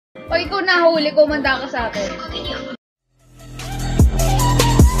O ikaw nahuli, kumanda ka sa akin.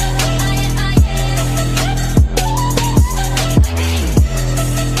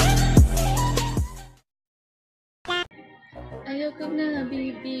 Ayoko na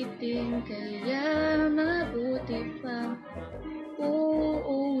bibitin, kaya mabuti pa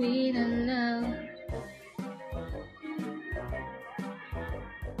uuwi na lang.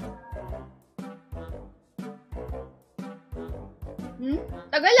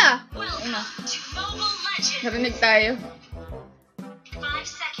 Tagal ah! Narinig tayo. 5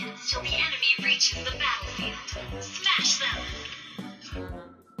 seconds till the enemy reaches the battlefield. Smash them!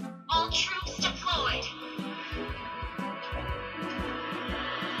 All troops deployed!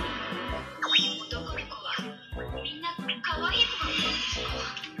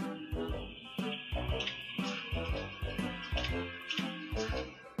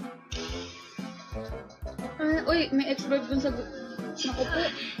 Uy, may expert dun sa... Naku po.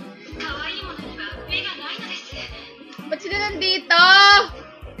 Ba't sila nandito?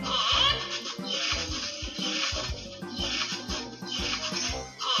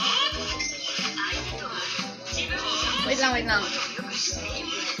 Wait lang.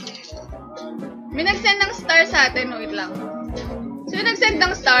 May nag-send ng star sa atin. Wait lang. Sino nag-send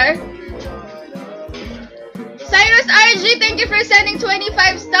ng star? Cyrus RG, thank you for sending 25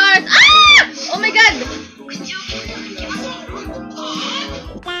 stars. Ah! Oh my God!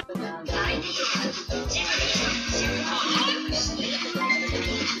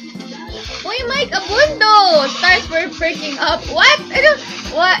 Uy, Mike Abundo! Stars were freaking up. What?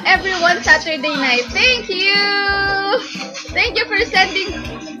 What? Everyone Saturday night. Thank you! Thank you for sending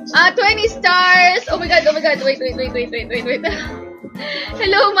 20 stars. Oh my God. Wait.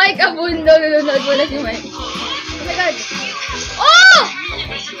 Hello, Mike Abundo. Nanonood mo na si Mike. Oh my God. Oh!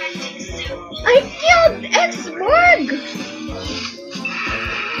 I killed X-Borg!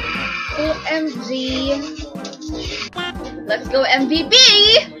 OMG. Let's go MVP!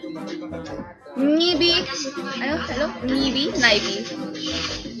 Nibi. Ano? Hello? Nibi? Nibi.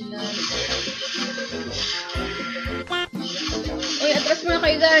 Uy, atras mo na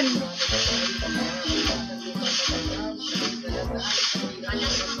kayo dyan.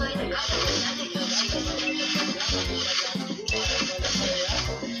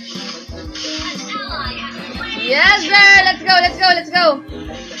 Yes, sir! Let's go!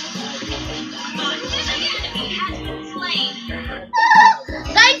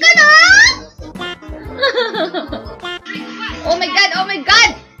 Kain ka na! Oh my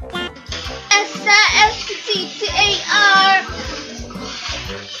God! S-A-S-T-T-A-R!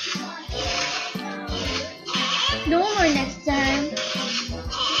 No more next time.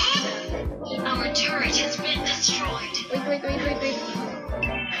 Our turret has been destroyed. Wait.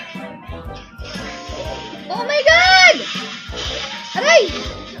 Oh my God! Aray!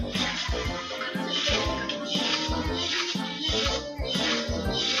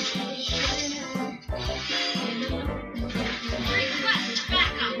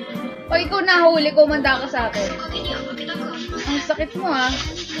 O ikaw nahuli, kumanda ka sa akin. Ang sakit mo ah.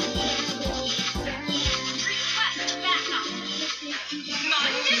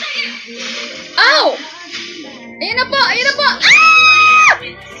 Ow! Ayun na po! Ah!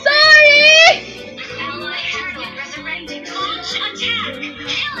 Sorry!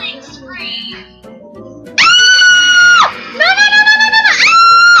 No! Ah!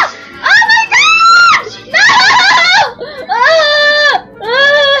 Oh my God! No!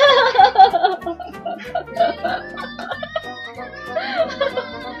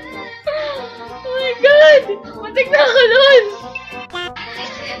 Oh my God! Matik na ako nun!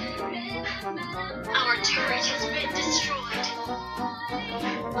 Our turret has been destroyed.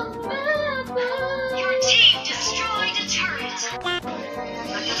 Your team destroyed a turret.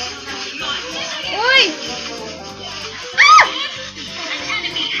 Uy! Ah! An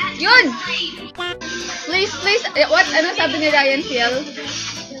enemy has Yun! been slain. Please. What? Ano sabi ni Ryan Fiel?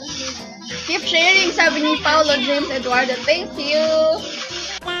 Keep sharing, sabi ni Paulo James Eduardo. Thank you!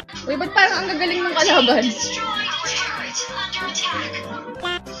 Uy, ba't parang ang gagaling ng kalaban? Destroyed a turret under attack.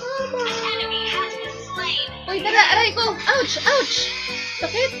 An enemy has been slain. Uy, tara, aray ko! Ouch!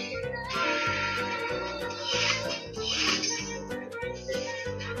 Sakit!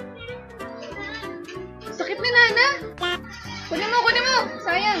 Sakit ni Nana! Kunin mo!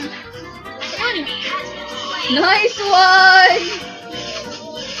 Sayang! An enemy has been slain. Nice one!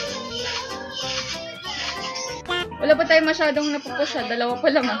 Wala pa tayo masyadong napupusya. Dalawa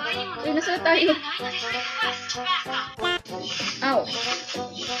pa lang ah. Uy, nasa tayo? Ow.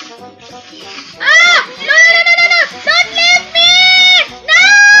 Ah! No! Don't leave me! No!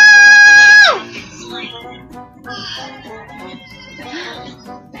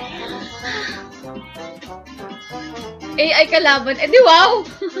 AI kalaban. Eh di wow!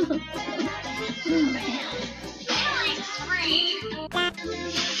 Killing spree.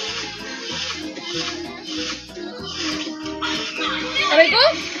 Aray ko?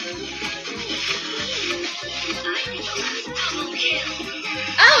 Double kill.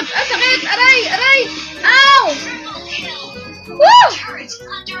 Ouch! Ah, sakit! Aray! Aray! Ow! Triple kill. Woo! Turret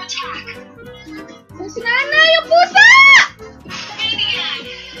under attack. Oh, si Nana! Yung pusa! Maniac.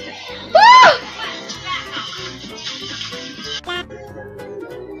 Woo! Quest backup.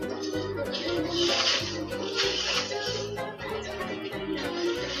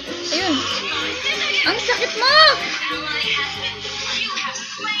 Ayun. Ang sakit mo! Ally has been. You have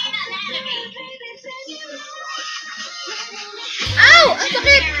slain an enemy. Ow! Ang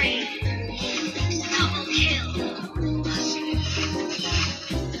sakit! Double kill.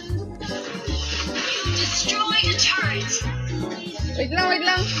 You destroyed a turret. Wait lang, wait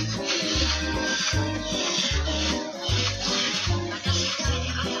lang.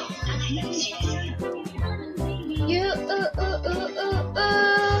 You,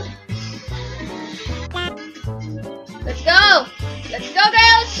 Let's go! Let's go,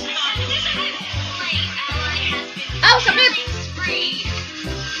 girls! Ow, sakit!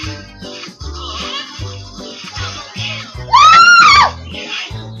 Woo!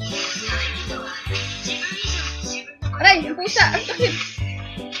 Aray, yung pusa! Ang sakit!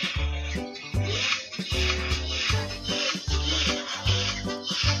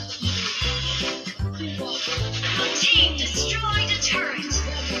 Team destroyed a turret.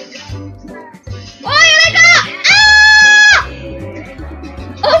 Oy, aray ka! Ah!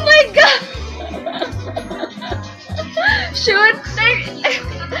 Oh my God! Shoot!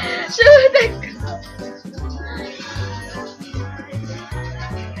 Shoot!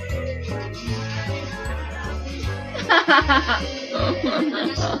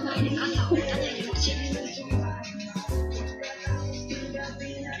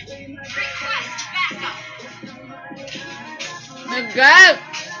 Request backup. My God!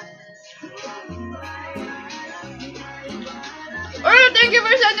 Oh, thank you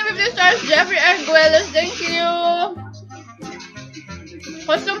for sending 50 stars, Jeffrey Arguelles. Thank you!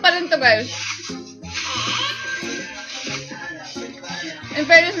 Costume pa rin to, guys. In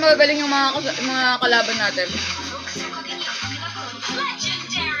fairness, magagaling yung mga kalaban natin.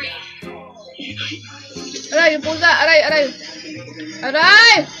 Legendary. Aray, yung pusa! Aray, aray!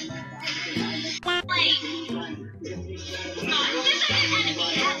 Aray! Play.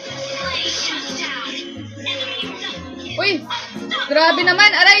 Enemy has been slain. Shut down. Enemy double kill. Uy! Grabe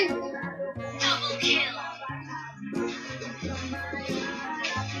naman! Aray! Double kill.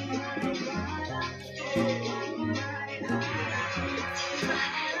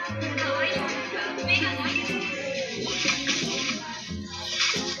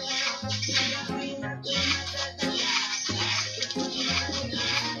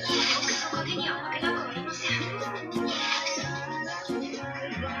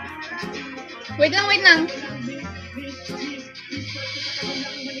 Wait lang, wait lang.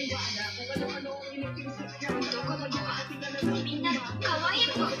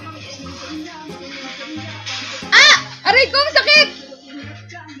 Ah! Aray ko, ang sakit!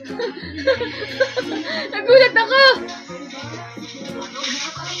 Nagulat ako!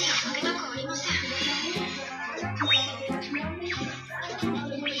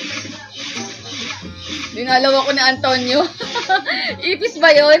 Dinalaw ako ni Antonio. Ipis ba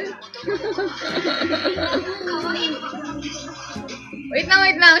yun? Wait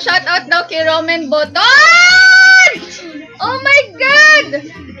lang. Shout out daw kay Roman Boton! Oh my God!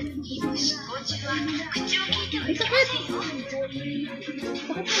 Ang sakit.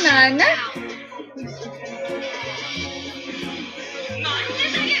 Bakit si Nana?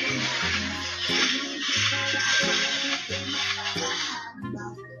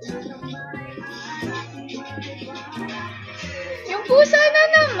 Yung pusa na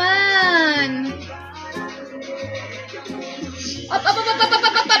naman. Up. Ah!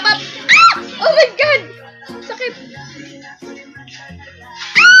 Oh my God! Sakit.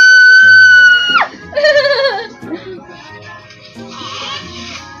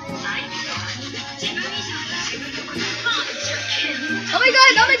 Oh my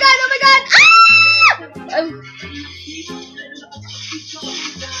God! Ah! Up.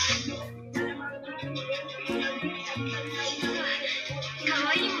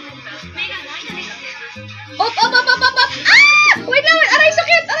 Ah! Wait lang. Aray,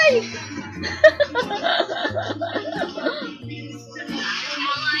 sakit. Aray.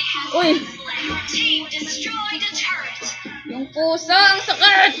 Uy. Team destroyed a turret. Yung pusa, ang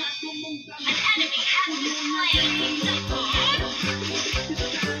sakit. An enemy has been slain.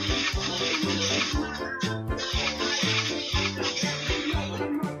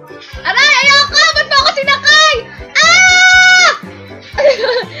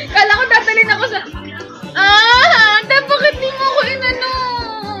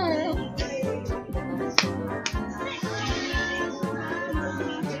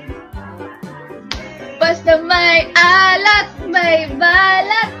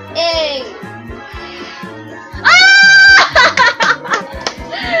 balat. Ah!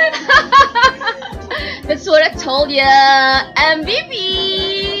 That's what I told ya. MVP!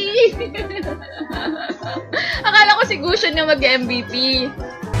 Akala ko si Gusion yung mag-MVP.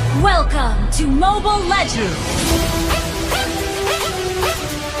 Welcome to Mobile Legends!